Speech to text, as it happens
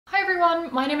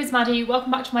everyone, my name is Maddie, welcome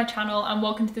back to my channel and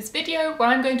welcome to this video where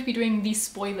I'm going to be doing the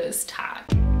spoilers tag.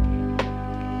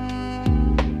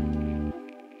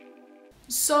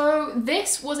 So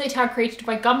this was a tag created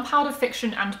by Gunpowder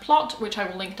Fiction and Plot, which I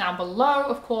will link down below,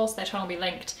 of course, their channel will be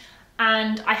linked.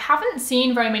 And I haven't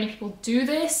seen very many people do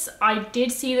this. I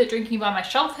did see that Drinking By My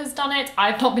Shelf has done it.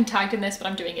 I've not been tagged in this, but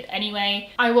I'm doing it anyway.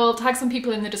 I will tag some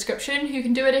people in the description who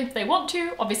can do it if they want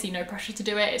to. Obviously no pressure to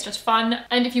do it, it's just fun.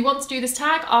 And if you want to do this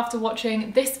tag after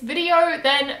watching this video,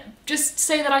 then just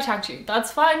say that I tagged you.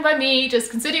 That's fine by me,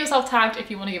 just consider yourself tagged if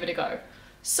you want to give it a go.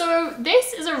 So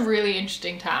this is a really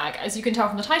interesting tag. As you can tell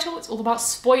from the title, it's all about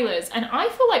spoilers, and I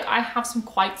feel like I have some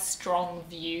quite strong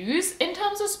views in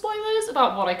terms of spoilers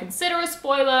about what I consider a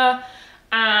spoiler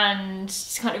and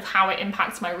kind of how it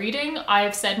impacts my reading.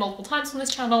 I've said multiple times on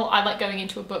this channel, I like going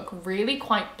into a book really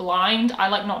quite blind. I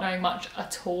like not knowing much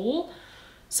at all.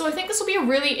 So I think this will be a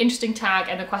really interesting tag,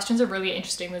 and the questions are really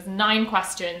interesting. There's 9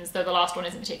 questions, though the last one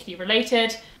isn't particularly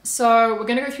related. So we're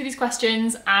gonna go through these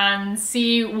questions and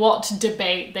see what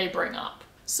debate they bring up.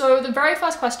 So the very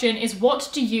first question is, what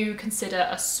do you consider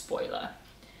a spoiler?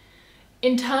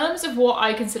 In terms of what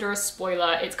I consider a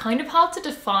spoiler, it's kind of hard to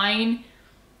define,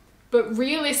 but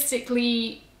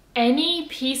realistically, any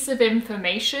piece of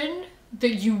information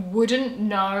that you wouldn't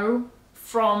know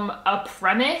from a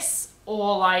premise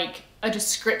or like a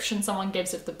description someone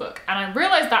gives of the book. And I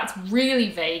realize that's really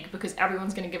vague because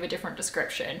everyone's going to give a different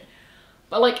description.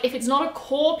 But like, if it's not a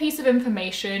core piece of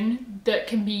information that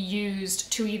can be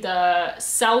used to either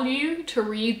sell you to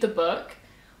read the book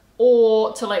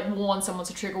or to like warn someone,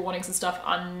 so trigger warnings and stuff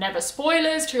are never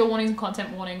spoilers. Trigger warnings and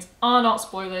content warnings are not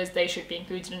spoilers. They should be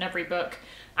included in every book.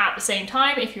 At the same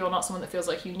time, if you're not someone that feels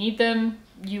like you need them,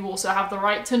 you also have the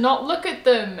right to not look at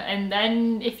them. And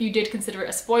then if you did consider it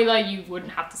a spoiler, you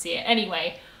wouldn't have to see it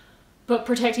anyway. But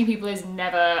protecting people is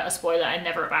never a spoiler and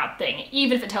never a bad thing,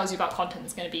 even if it tells you about content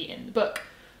that's going to be in the book.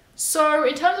 So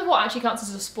in terms of what actually counts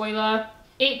as a spoiler,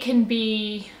 it can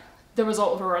be the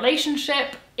result of a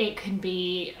relationship, it can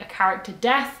be a character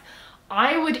death.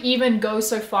 I would even go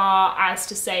so far as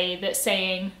to say that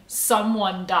saying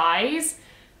someone dies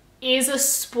is a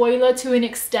spoiler to an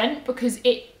extent because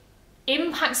it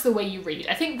impacts the way you read.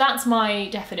 I think that's my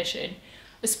definition.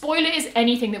 A spoiler is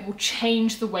anything that will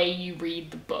change the way you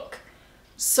read the book.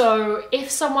 So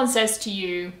if someone says to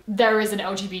you, there is an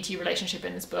LGBT relationship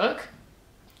in this book,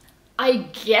 I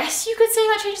guess you could say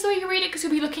that changes the way you read it because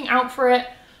you'll be looking out for it,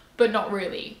 but not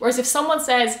really. Whereas if someone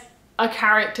says a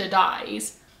character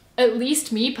dies, at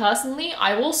least me personally,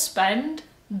 I will spend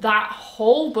that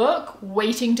whole book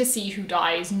waiting to see who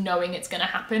dies, knowing it's gonna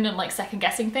happen and like second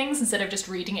guessing things instead of just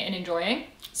reading it and enjoying.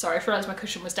 Sorry, I realized my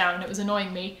cushion was down and it was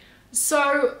annoying me.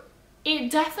 So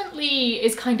it definitely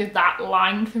is kind of that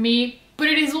line for me, but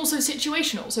it is also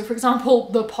situational. So for example,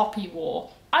 the Poppy War.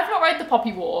 I've not read the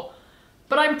Poppy War,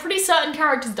 but I'm pretty certain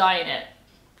characters die in it.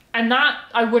 And that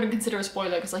I wouldn't consider a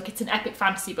spoiler because like it's an epic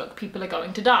fantasy book, people are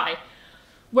going to die.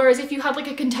 Whereas if you had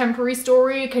like a contemporary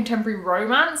story, a contemporary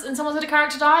romance, and someone said a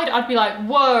character died, I'd be like,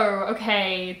 whoa,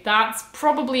 okay, that's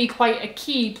probably quite a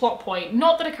key plot point.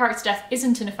 Not that a character's death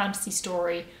isn't in a fantasy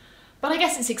story, but I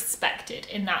guess it's expected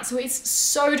in that. So it's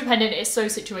so dependent, it's so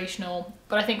situational.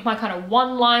 But I think my kind of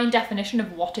one-line definition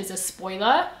of what is a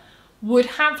spoiler would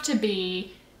have to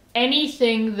be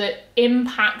anything that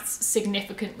impacts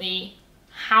significantly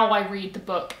how I read the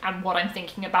book and what I'm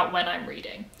thinking about when I'm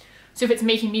reading. So if it's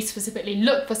making me specifically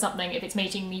look for something, if it's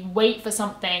making me wait for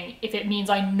something, if it means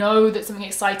I know that something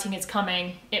exciting is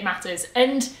coming, it matters.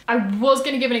 And I was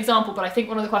going to give an example, but I think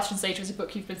one of the questions later is a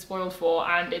book you've been spoiled for,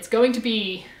 and it's going to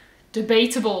be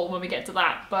debatable when we get to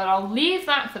that, but I'll leave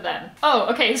that for them.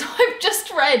 Oh, okay, so I've just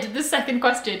read the second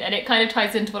question, and it kind of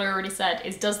ties into what I already said,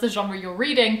 is does the genre you're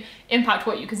reading impact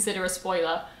what you consider a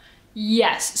spoiler?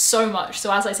 Yes, so much.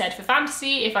 So as I said, for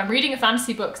fantasy, if I'm reading a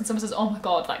fantasy book and someone says, oh my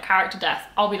god, that character death,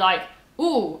 I'll be like,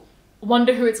 ooh,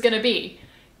 wonder who it's gonna be.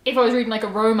 If I was reading like a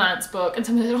romance book and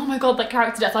someone said, oh my god, that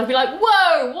character death, I'd be like,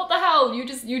 whoa, what the hell? You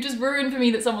just ruined for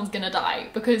me that someone's gonna die.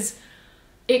 Because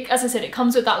it, as I said, it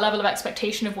comes with that level of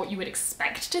expectation of what you would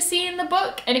expect to see in the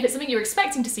book. And if it's something you're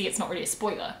expecting to see, it's not really a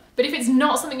spoiler. But if it's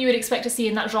not something you would expect to see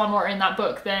in that genre or in that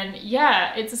book, then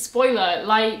yeah, it's a spoiler.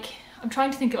 Like, I'm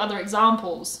trying to think of other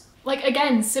examples. Like,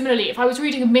 again, similarly, if I was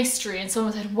reading a mystery and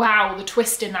someone said, wow, the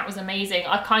twist in that was amazing,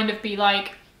 I'd kind of be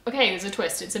like, okay, there's a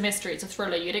twist, it's a mystery, it's a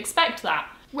thriller, you'd expect that.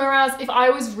 Whereas if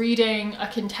I was reading a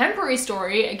contemporary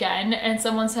story, again, and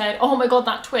someone said, oh my god,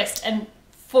 that twist, and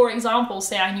for example,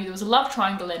 say I knew there was a love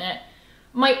triangle in it,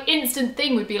 my instant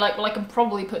thing would be like, well, I can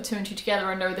probably put 2 and 2 together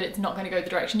and know that it's not going to go the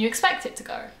direction you expect it to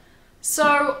go.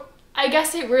 So I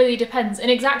guess it really depends. And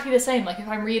exactly the same, like if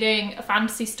I'm reading a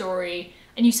fantasy story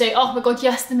and you say, oh my god,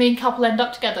 yes, the main couple end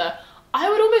up together, I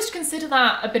would almost consider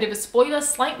that a bit of a spoiler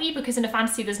slightly, because in a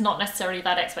fantasy there's not necessarily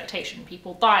that expectation.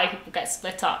 People die, people get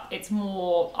split up, it's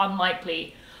more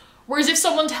unlikely. Whereas if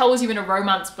someone tells you in a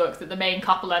romance book that the main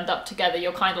couple end up together,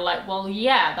 you're kind of like, well,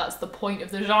 yeah, that's the point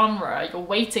of the genre, you're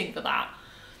waiting for that.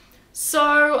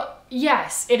 So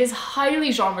yes, it is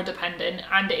highly genre dependent,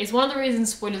 and it is one of the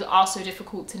reasons spoilers are so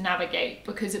difficult to navigate,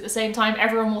 because at the same time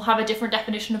everyone will have a different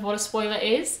definition of what a spoiler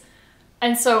is.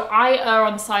 And so I err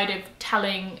on the side of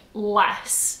telling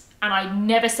less, and I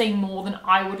never say more than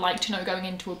I would like to know going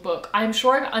into a book. I'm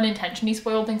sure I've unintentionally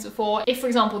spoiled things before. If, for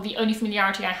example, the only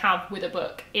familiarity I have with a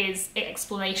book is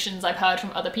explanations I've heard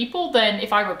from other people, then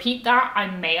if I repeat that, I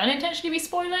may unintentionally be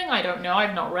spoiling. I don't know,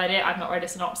 I've not read it, I've not read a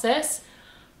synopsis.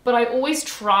 But I always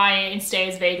try and stay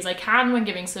as vague as I can when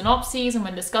giving synopses and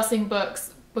when discussing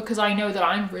books, because I know that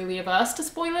I'm really averse to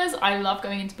spoilers. I love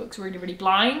going into books really, really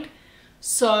blind.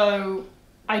 So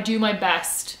I do my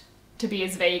best to be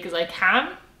as vague as I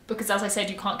can, because as I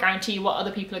said, you can't guarantee what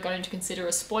other people are going to consider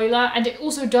a spoiler, and it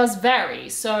also does vary.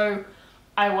 So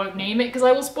I won't name it because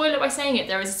I will spoil it by saying it.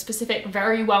 There is a specific,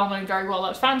 very well-known, very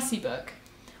well-loved fantasy book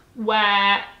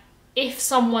where if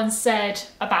someone said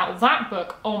about that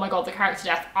book, oh my god, the character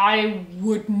death, I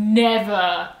would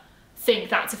never think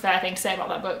that's a fair thing to say about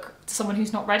that book to someone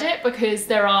who's not read it, because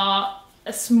there are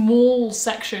a small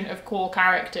section of core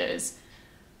characters,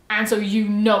 and so you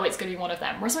know it's going to be one of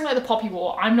them. Whereas something like the Poppy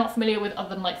War, I'm not familiar with other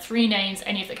than like 3 names,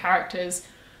 any of the characters.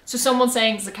 So someone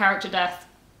saying there's a character death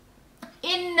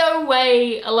in no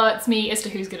way alerts me as to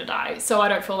who's going to die. So I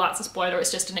don't feel that's a spoiler,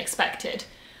 it's just an expected.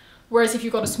 Whereas if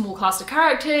you've got a small cast of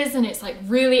characters and it's like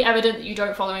really evident that you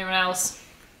don't follow anyone else,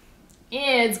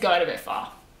 it's going a bit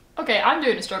far. Okay, I'm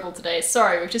doing a struggle today.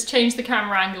 Sorry, we've just changed the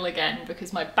camera angle again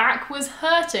because my back was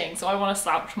hurting, so I want to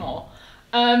slouch more.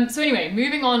 So anyway,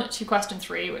 moving on to question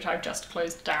 3, which I've just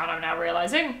closed down, I'm now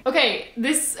realizing. Okay,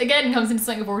 this again comes into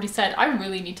something I've already said. I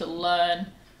really need to learn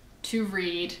to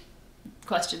read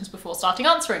questions before starting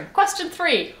answering. Question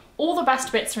 3, all the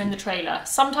best bits are in the trailer.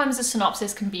 Sometimes the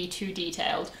synopsis can be too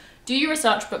detailed. Do you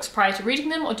research books prior to reading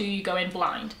them, or do you go in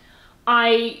blind?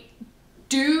 I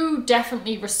do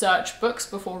definitely research books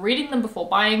before reading them, before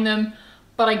buying them,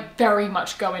 but I very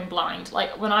much go in blind.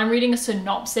 Like when I'm reading a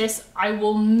synopsis, I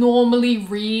will normally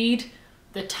read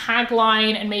the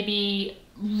tagline and maybe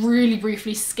really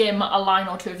briefly skim a line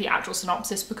or 2 of the actual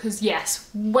synopsis, because yes,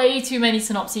 way too many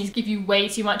synopses give you way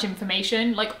too much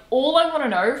information. Like all I want to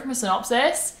know from a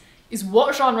synopsis is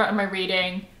what genre am I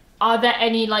reading? Are there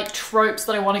any like tropes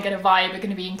that I want to get a vibe are going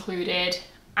to be included?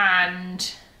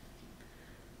 And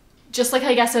just like,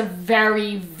 I guess, a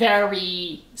very,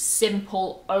 very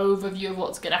simple overview of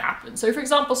what's going to happen. So for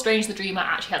example, Strange the Dreamer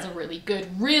actually has a really good,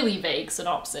 really vague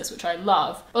synopsis, which I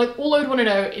love. But like all I would want to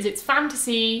know is it's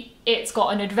fantasy, it's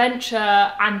got an adventure,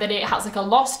 and that it has like a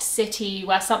lost city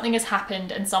where something has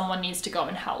happened and someone needs to go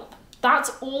and help. That's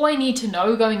all I need to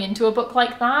know going into a book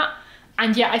like that.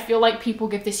 And yet I feel like people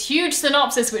give this huge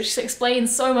synopsis which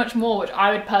explains so much more, which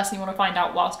I would personally want to find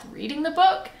out whilst reading the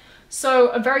book. So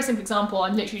a very simple example,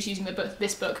 I'm literally choosing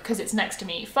this book because it's next to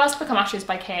me. First Become Ashes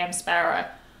by K.M. Sparrow.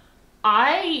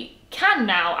 I can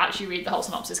now actually read the whole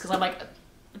synopsis because I'm like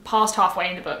past halfway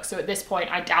in the book, so at this point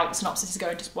I doubt the synopsis is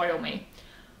going to spoil me.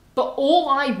 But all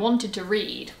I wanted to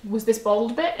read was this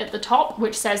bold bit at the top,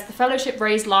 which says, the Fellowship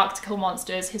raised Lark to kill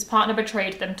monsters, his partner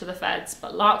betrayed them to the feds,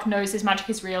 but Lark knows his magic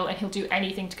is real and he'll do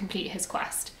anything to complete his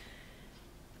quest.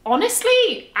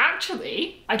 Honestly,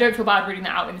 actually, I don't feel bad reading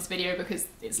that out in this video because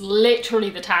it's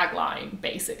literally the tagline,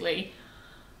 basically.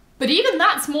 But even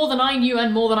that's more than I knew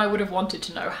and more than I would have wanted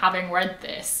to know, having read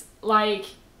this. Like,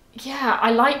 yeah,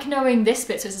 I like knowing this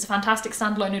bit, so it's a fantastic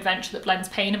standalone adventure that blends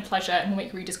pain and pleasure and will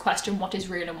make readers question what is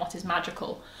real and what is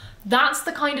magical. That's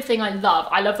the kind of thing I love.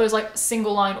 I love those like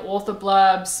single line author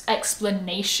blurbs,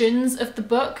 explanations of the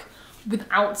book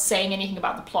without saying anything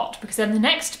about the plot, because then the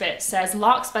next bit says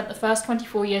Lark spent the first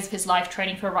 24 years of his life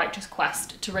training for a righteous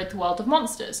quest to rid the world of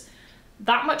monsters.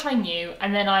 That much I knew,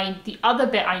 and then the other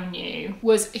bit I knew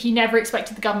was he never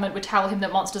expected the government would tell him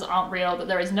that monsters aren't real, that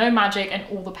there is no magic, and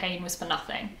all the pain was for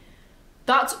nothing.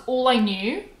 That's all I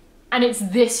knew, and it's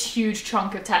this huge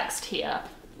chunk of text here.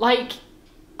 Like,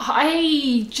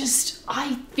 I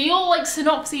feel like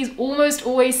synopses almost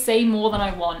always say more than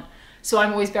I want, so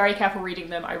I'm always very careful reading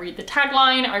them. I read the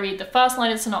tagline, I read the first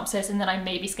line of the synopsis, and then I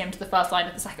maybe skim to the first line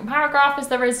of the second paragraph as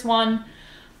there is one.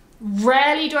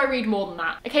 Rarely do I read more than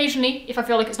that. Occasionally, if I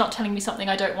feel like it's not telling me something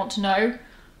I don't want to know,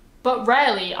 but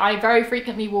rarely. I very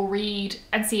frequently will read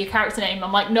and see a character name.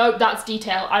 I'm like, nope, that's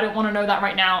detail. I don't want to know that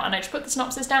right now. And I just put the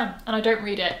synopsis down and I don't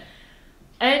read it.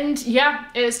 And yeah,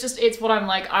 it's what I'm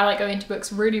like. I like going into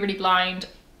books really, really blind.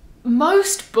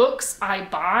 Most books I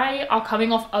buy are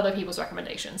coming off other people's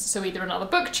recommendations. So either another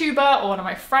booktuber or one of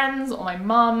my friends or my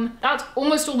mum. That's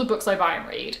almost all the books I buy and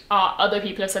read are other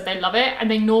people have said they love it, and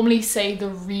they normally say the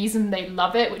reason they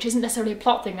love it, which isn't necessarily a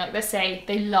plot thing. Like they say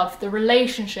they love the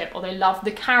relationship or they love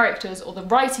the characters or the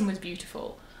writing was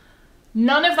beautiful.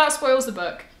 None of that spoils the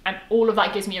book, and all of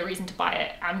that gives me a reason to buy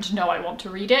it and know I want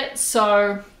to read it.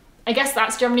 So I guess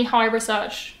that's generally how I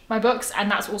research my books,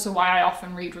 and that's also why I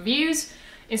often read reviews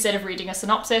instead of reading a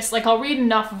synopsis. Like I'll read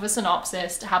enough of a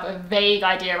synopsis to have a vague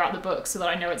idea about the book so that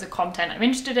I know it's a content I'm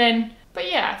interested in.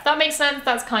 But yeah, if that makes sense,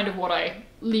 that's kind of what I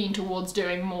lean towards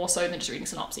doing more so than just reading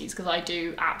synopses, because I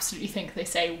do absolutely think they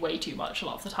say way too much a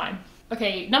lot of the time.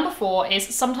 Okay, number 4 is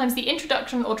sometimes the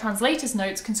introduction or translator's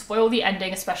notes can spoil the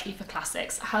ending, especially for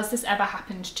classics. Has this ever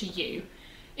happened to you?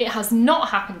 It has not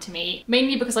happened to me,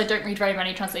 mainly because I don't read very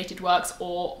many translated works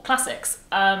or classics.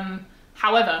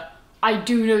 However, I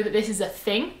do know that this is a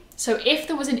thing. So if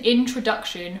there was an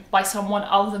introduction by someone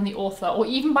other than the author, or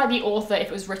even by the author if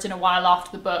it was written a while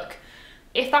after the book,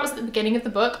 if that was at the beginning of the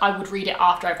book, I would read it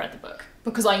after I've read the book.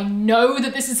 Because I know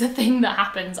that this is a thing that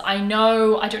happens. I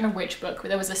don't know which book, but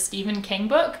there was a Stephen King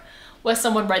book where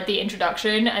someone read the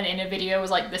introduction and in a video was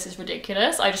like, this is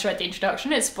ridiculous. I just read the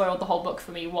introduction, it spoiled the whole book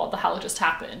for me. What the hell just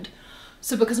happened?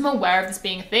 So because I'm aware of this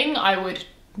being a thing, I would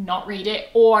not read it,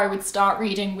 or I would start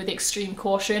reading with extreme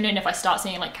caution, and if I start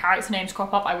seeing like character names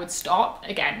crop up, I would stop.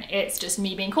 Again, it's just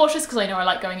me being cautious because I know I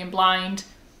like going in blind,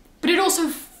 but it also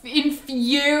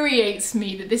infuriates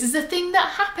me that this is a thing that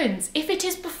happens. If it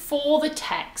is before the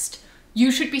text,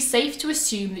 you should be safe to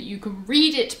assume that you can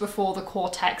read it before the core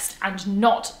text and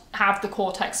not have the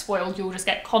core text spoiled. You'll just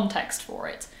get context for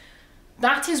it.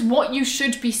 That is what you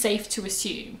should be safe to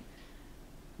assume.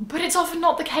 But it's often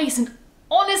not the case, and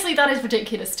honestly, that is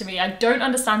ridiculous to me. I don't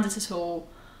understand it at all.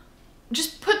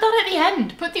 Just put that at the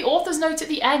end. Put the author's note at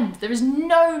the end. There is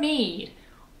no need.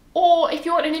 Or if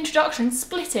you want an introduction,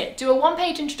 split it. Do a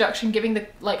 1-page introduction giving the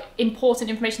like important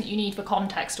information that you need for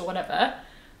context or whatever,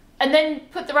 and then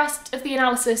put the rest of the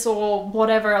analysis or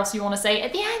whatever else you want to say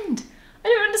at the end. I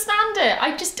don't understand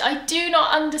it. I do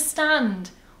not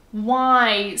understand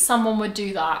why someone would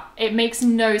do that. It makes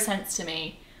no sense to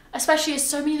me. Especially as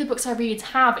so many of the books I read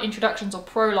have introductions or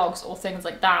prologues or things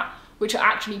like that, which are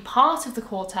actually part of the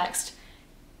core text.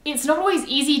 It's not always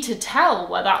easy to tell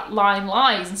where that line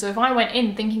lies, and so if I went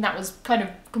in thinking that was kind of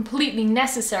completely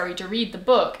necessary to read the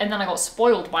book and then I got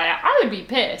spoiled by it, I would be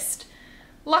pissed.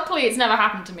 Luckily it's never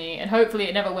happened to me, and hopefully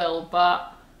it never will,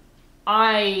 but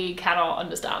I cannot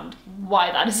understand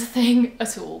why that is a thing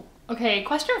at all. Okay,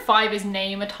 question 5 is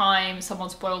name a time someone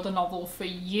spoiled a novel for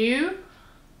you.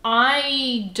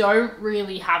 I don't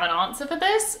really have an answer for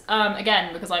this,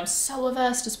 again, because I'm so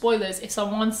averse to spoilers. If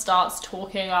someone starts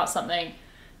talking about something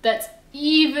that's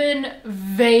even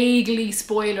vaguely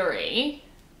spoilery,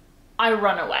 I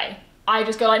run away. I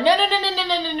just go like,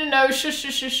 no,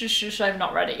 shush, I've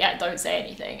not read it yet, don't say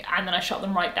anything. And then I shut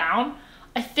them right down.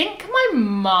 I think my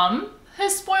mum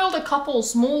has spoiled a couple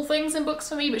small things in books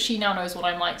for me, but she now knows what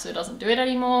I'm like, so doesn't do it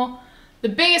anymore. The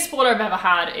biggest spoiler I've ever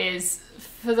had is,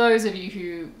 for those of you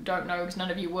who don't know, because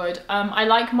none of you would, I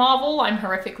like Marvel, I'm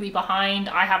horrifically behind.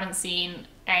 I haven't seen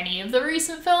any of the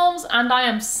recent films, and I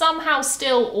am somehow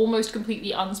still almost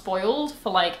completely unspoiled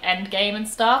for like Endgame and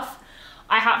stuff.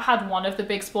 I have had one of the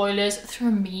big spoilers through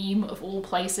a meme of all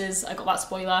places. I got that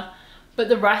spoiler, but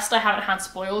the rest I haven't had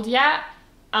spoiled yet.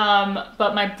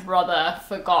 But my brother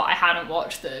forgot I hadn't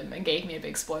watched them and gave me a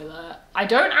big spoiler. I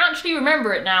don't actually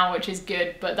remember it now, which is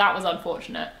good, but that was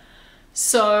unfortunate.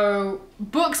 So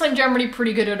books, I'm generally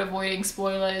pretty good at avoiding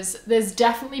spoilers. There's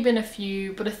definitely been a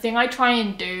few, but a thing I try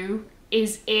and do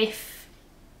is if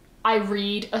I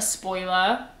read a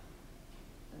spoiler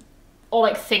or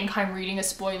like think I'm reading a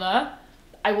spoiler,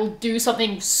 I will do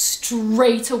something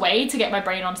straight away to get my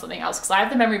brain on something else, because I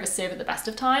have the memory of a sieve at the best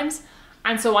of times,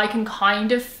 and so I can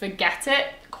kind of forget it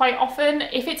quite often.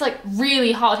 If it's like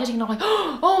really hard hitting and I'm like,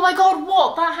 oh my god,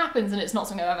 what? That happens, and it's not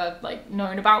something I've ever like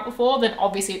known about before, then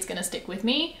obviously it's gonna stick with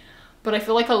me. But I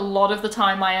feel like a lot of the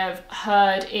time I have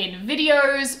heard in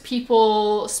videos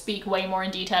people speak way more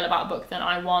in detail about a book than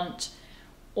I want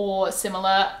or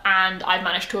similar, and I've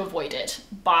managed to avoid it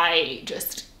by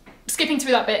just skipping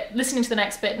through that bit, listening to the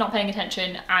next bit, not paying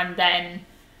attention, and then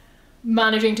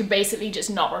managing to basically just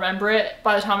not remember it.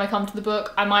 By the time I come to the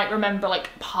book, I might remember like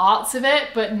parts of it,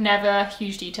 but never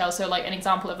huge detail. So like an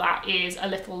example of that is A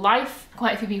Little Life.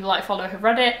 Quite a few people I follow have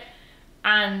read it,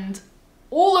 and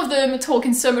all of them talk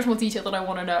in so much more detail than I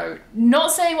want to know.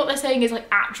 Not saying what they're saying is like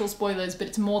actual spoilers, but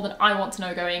it's more than I want to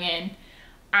know going in.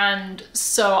 And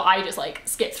so I just like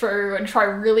skip through and try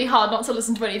really hard not to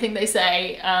listen to anything they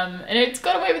say, and it's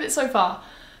got away with it so far.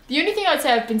 The only thing I'd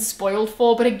say I've been spoiled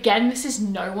for, but again, this is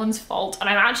no one's fault, and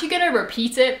I'm actually going to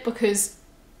repeat it because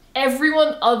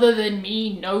everyone other than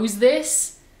me knows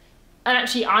this. And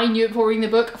actually, I knew it before reading the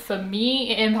book. For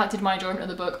me, it impacted my enjoyment of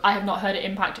the book. I have not heard it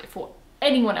impact it for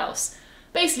anyone else.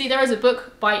 Basically, there is a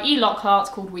book by E. Lockhart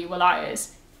called We Were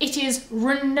Liars. It is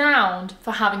renowned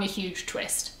for having a huge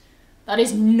twist. That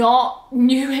is not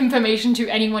new information to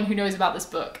anyone who knows about this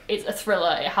book. It's a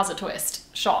thriller, it has a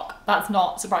twist. Shock, that's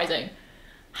not surprising.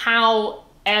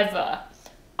 However,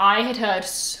 I had heard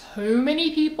so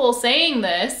many people saying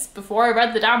this before I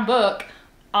read the damn book.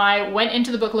 I went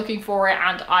into the book looking for it,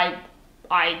 and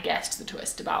I guessed the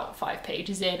twist about 5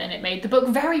 pages in, and it made the book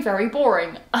very, very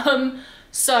boring.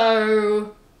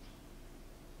 So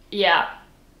yeah,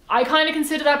 I kind of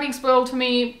consider that being spoiled for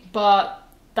me, but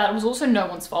that was also no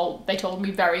one's fault. They told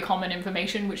me very common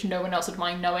information which no one else would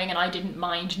mind knowing, and I didn't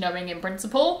mind knowing in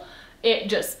principle. It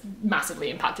just massively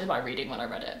impacted my reading when I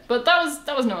read it. But that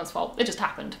was no one's fault, it just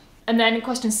happened. And then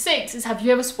question 6 is, have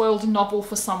you ever spoiled a novel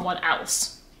for someone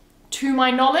else? To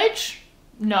my knowledge,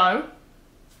 no.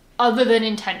 Other than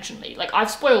intentionally. Like,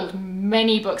 I've spoiled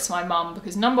many books to my mum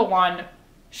because, number one,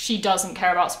 she doesn't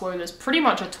care about spoilers pretty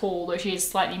much at all, though she is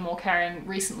slightly more caring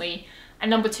recently. And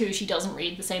number two, she doesn't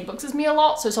read the same books as me a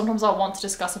lot, so sometimes I'll want to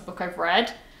discuss a book I've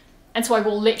read. And so I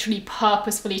will literally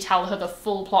purposefully tell her the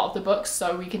full plot of the book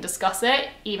so we can discuss it,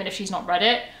 even if she's not read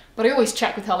it. But I always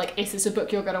check with her, like, is this a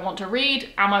book you're going to want to read?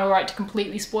 Am I alright to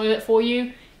completely spoil it for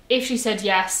you? If she said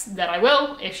yes, then I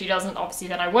will. If she doesn't, obviously,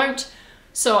 then I won't.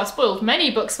 So I spoiled many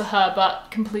books for her,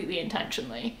 but completely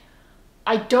intentionally.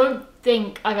 I don't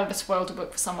think I've ever spoiled a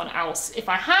book for someone else. If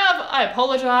I have, I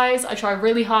apologise. I try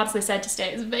really hard, as I said, to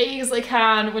stay as vague as I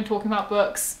can when talking about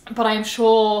books. But I am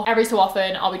sure every so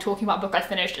often I'll be talking about a book I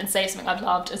finished and say something I've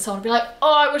loved, and someone will be like,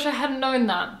 oh, I wish I hadn't known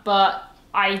that. But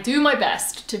I do my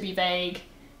best to be vague.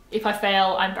 If I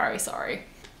fail, I'm very sorry.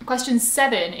 Question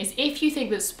 7 is, if you think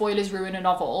that spoilers ruin a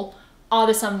novel, are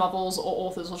there some novels or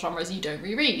authors or genres you don't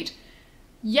reread?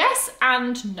 Yes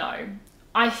and no.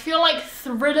 I feel like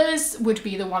thrillers would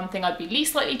be the one thing I'd be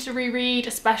least likely to reread,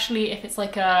 especially if it's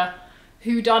like a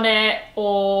whodunit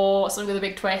or something with a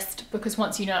big twist, because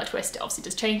once you know that twist, it obviously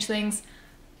does change things.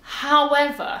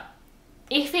 However,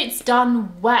 if it's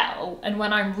done well, and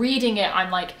when I'm reading it,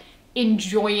 I'm like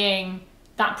enjoying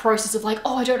that process of like,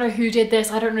 oh, I don't know who did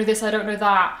this, I don't know this, I don't know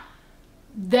that,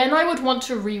 then I would want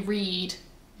to reread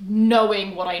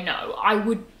knowing what I know. I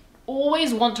would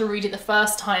always want to read it the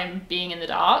first time being in the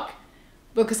dark,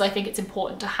 because I think it's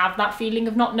important to have that feeling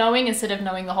of not knowing instead of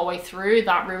knowing the whole way through.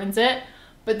 That ruins it.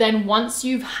 But then once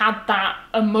you've had that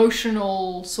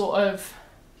emotional sort of,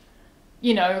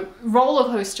 you know, roller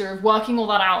coaster of working all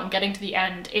that out and getting to the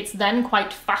end, it's then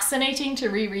quite fascinating to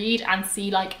reread and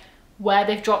see like where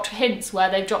they've dropped hints,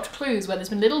 where they've dropped clues, where there's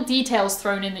been little details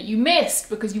thrown in that you missed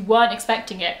because you weren't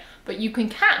expecting it, but you can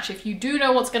catch if you do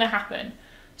know what's going to happen.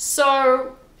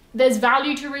 So there's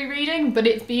value to rereading, but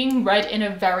it's being read in a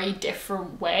very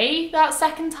different way that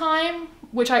second time,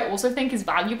 which I also think is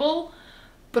valuable,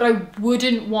 but I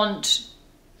wouldn't want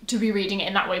to be reading it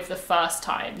in that way for the first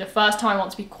time. The first time I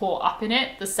want to be caught up in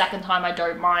it. The second time I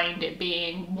don't mind it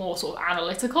being more sort of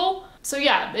analytical. So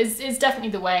yeah, it's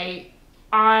definitely the way.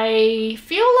 I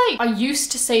feel like I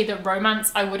used to say that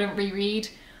romance I wouldn't reread,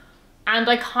 and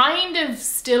I kind of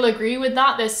still agree with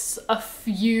that. There's a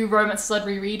few romances I'd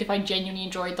reread if I genuinely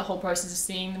enjoyed the whole process of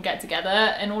seeing them get together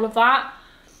and all of that.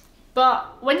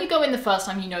 But when you go in the first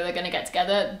time, you know they're going to get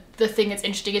together. The thing that's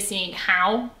interesting is seeing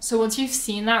how. So once you've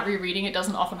seen that, rereading it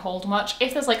doesn't often hold much.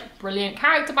 If there's like brilliant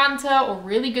character banter or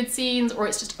really good scenes, or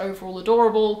it's just overall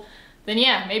adorable, then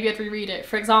yeah, maybe I'd reread it.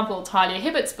 For example, Talia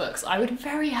Hibbert's books, I would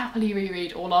very happily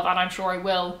reread all of, and I'm sure I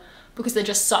will, because they're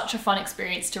just such a fun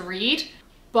experience to read.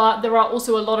 But there are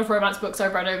also a lot of romance books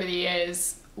I've read over the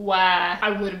years where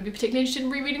I wouldn't be particularly interested in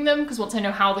rereading them, because once I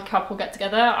know how the couple get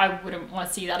together, I wouldn't want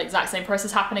to see that exact same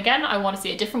process happen again. I want to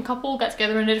see a different couple get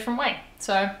together in a different way.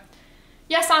 So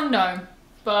yes and no,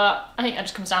 but I think that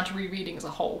just comes down to rereading as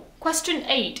a whole. Question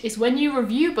 8 is, when you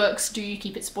review books, do you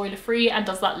keep it spoiler free, and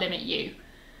does that limit you?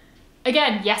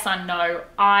 Again, yes and no.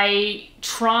 I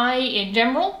try in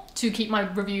general to keep my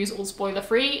reviews all spoiler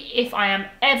free. If I am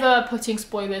ever putting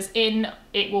spoilers in,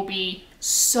 it will be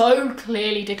so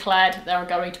clearly declared there are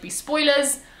going to be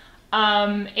spoilers.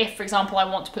 If, for example, I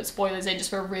want to put spoilers in just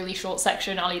for a really short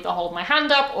section, I'll either hold my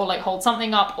hand up or like hold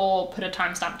something up or put a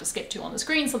timestamp to skip to on the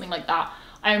screen, something like that.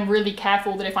 I am really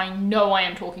careful that if I know I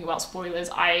am talking about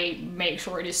spoilers, I make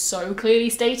sure it is so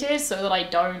clearly stated so that I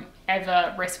don't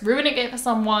ever risk ruining it for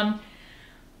someone.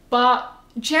 But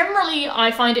Generally,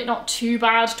 I find it not too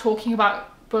bad talking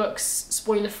about books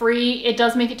spoiler free. It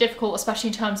does make it difficult, especially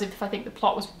in terms of if I think the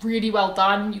plot was really well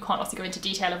done. You can't obviously go into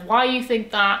detail of why you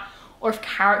think that, or if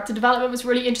character development was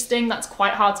really interesting, that's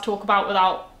quite hard to talk about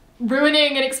without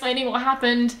ruining and explaining what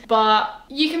happened, but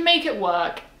you can make it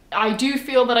work. I do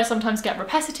feel that I sometimes get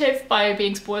repetitive by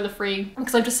being spoiler free,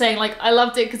 because I'm just saying like I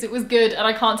loved it because it was good and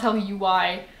I can't tell you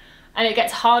why. And it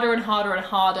gets harder and harder and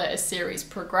harder as series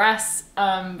progress,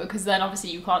 because then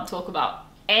obviously you can't talk about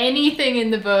anything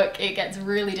in the book. It gets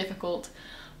really difficult.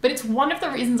 But it's one of the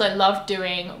reasons I love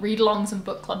doing read-alongs and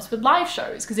book clubs with live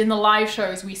shows, because in the live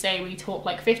shows we say we talk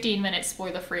like 15 minutes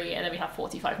spoiler free and then we have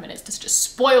 45 minutes to just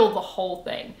spoil the whole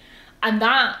thing. And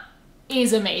that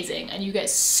is amazing, and you get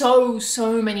so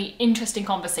many interesting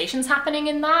conversations happening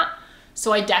in that.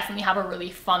 So I definitely have a really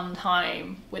fun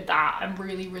time with that and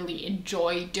really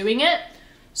enjoy doing it.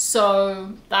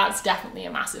 So that's definitely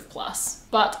a massive plus.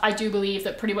 But I do believe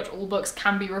that pretty much all books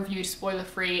can be reviewed spoiler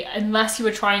free, unless you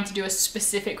were trying to do a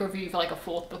specific review for like a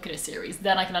 4th book in a series.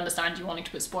 Then I can understand you wanting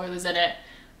to put spoilers in it,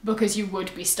 because you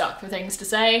would be stuck for things to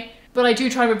say. But I do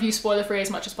try and review spoiler free as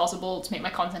much as possible to make my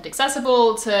content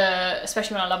accessible to,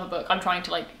 especially when I love a book, I'm trying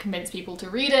to like convince people to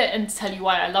read it and to tell you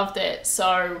why I loved it.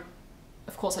 So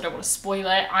of course I don't want to spoil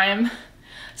it. I am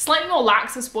slightly more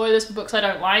lax with spoilers for books I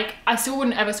don't like. I still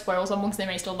wouldn't ever spoil someone because they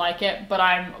may still like it, but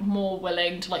I'm more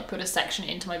willing to like put a section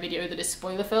into my video that is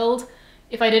spoiler filled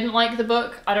if I didn't like the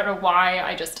book. I don't know why,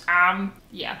 I just am.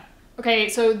 Yeah. Okay,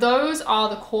 so those are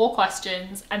the core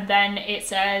questions, and then it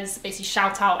says basically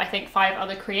shout out I think 5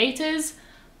 other creators,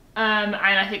 and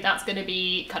I think that's going to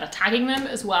be kind of tagging them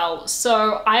as well.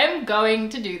 So I am going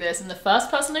to do this, and the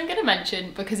first person I'm going to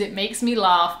mention, because it makes me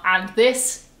laugh and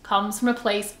this comes from a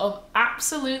place of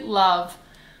absolute love.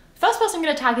 First person I'm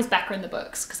going to tag is Becca in the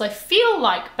books, because I feel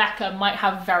like Becca might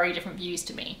have very different views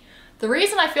to me. The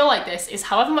reason I feel like this is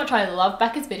however much I love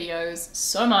Becca's videos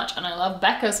so much, and I love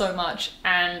Becca so much,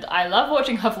 and I love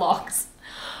watching her vlogs,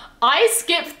 I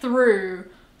skip through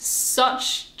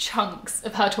such chunks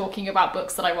of her talking about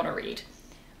books that I want to read,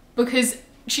 because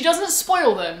she doesn't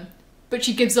spoil them, but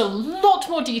she gives a lot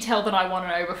more detail than I want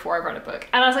to know before I've read a book.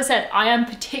 And as I said, I am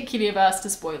particularly averse to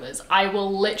spoilers. I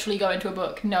will literally go into a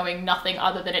book knowing nothing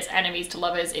other than it's enemies to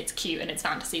lovers, it's cute, and it's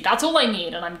fantasy. That's all I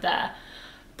need, and I'm there.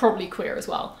 Probably queer as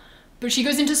well. But she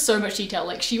goes into so much detail.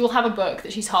 Like, she will have a book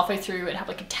that she's halfway through and have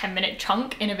like a 10-minute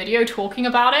chunk in a video talking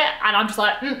about it, and I'm just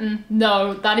like,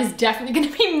 no, that is definitely going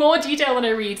to be more detail than I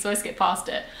read, so I skip past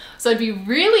it. So I'd be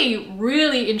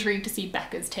really intrigued to see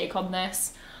Becca's take on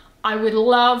this. I would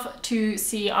love to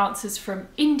see answers from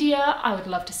India. I would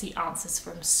love to see answers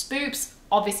from Spoops.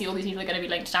 Obviously all these people are going to be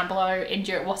linked down below.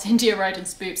 India at What India Wrote and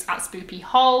Spoops at Spoopy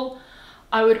Hole.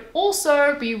 I would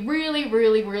also be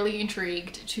really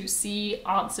intrigued to see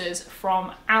answers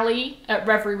from Ali at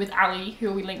Reverie with Ali, who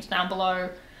will be linked down below.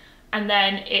 And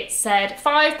then it said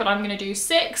 5, but I'm going to do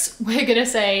 6. We're going to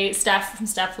say Steph from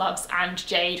Steph Loves and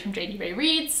Jade from JD Ray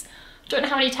Reads. Don't know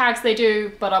how many tags they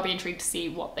do, but I'll be intrigued to see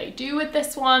what they do with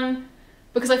this one,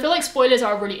 because I feel like spoilers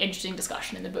are a really interesting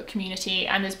discussion in the book community,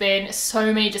 and there's been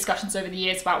so many discussions over the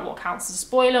years about what counts as a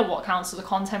spoiler, what counts as a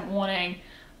content warning.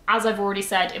 As I've already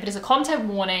said, if it is a content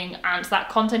warning and that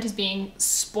content is being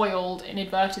spoiled, in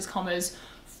inverted commas,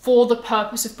 for the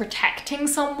purpose of protecting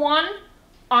someone,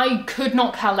 I could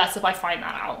not care less if I find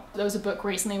that out. There was a book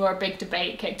recently where a big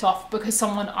debate kicked off because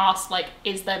someone asked, like,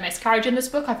 is there miscarriage in this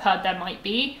book? I've heard there might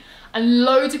be. And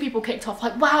loads of people kicked off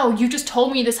like, wow, you just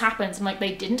told me this happens. And like,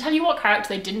 they didn't tell you what character,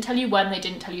 they didn't tell you when, they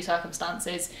didn't tell you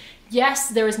circumstances. Yes,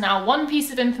 there is now one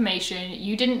piece of information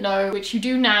you didn't know, which you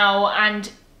do now, and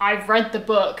I've read the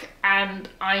book and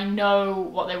I know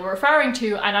what they were referring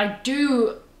to, and I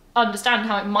do understand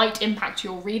how it might impact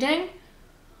your reading.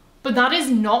 But that is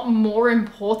not more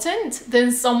important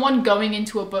than someone going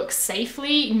into a book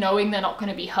safely, knowing they're not going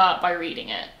to be hurt by reading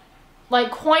it. Like,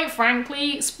 quite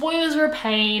frankly, spoilers are a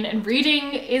pain, and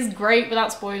reading is great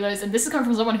without spoilers, and this is coming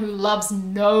from someone who loves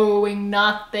knowing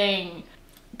nothing.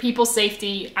 People's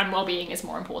safety and well-being is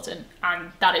more important,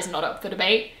 and that is not up for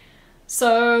debate.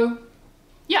 So,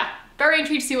 yeah, very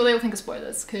intrigued to see what they all think of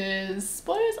spoilers, because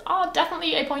spoilers are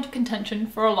definitely a point of contention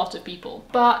for a lot of people.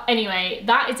 But anyway,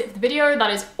 that is it for the video.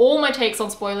 That is all my takes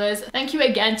on spoilers. Thank you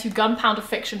again to Gunpowder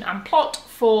Fiction and Plot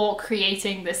for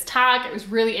creating this tag. It was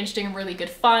really interesting and really good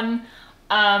fun.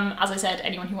 As I said,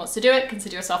 anyone who wants to do it,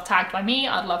 consider yourself tagged by me.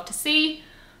 I'd love to see.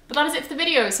 But that is it for the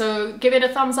video, so give it a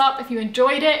thumbs up if you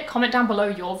enjoyed it. Comment down below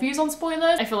your views on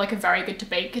spoilers. I feel like a very good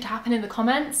debate could happen in the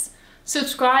comments.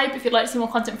 Subscribe if you'd like to see more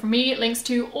content from me. Links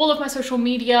to all of my social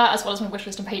media, as well as my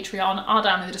wishlist and Patreon, are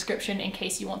down in the description in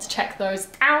case you want to check those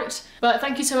out. But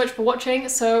thank you so much for watching,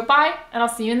 so bye, and I'll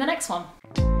see you in the next one.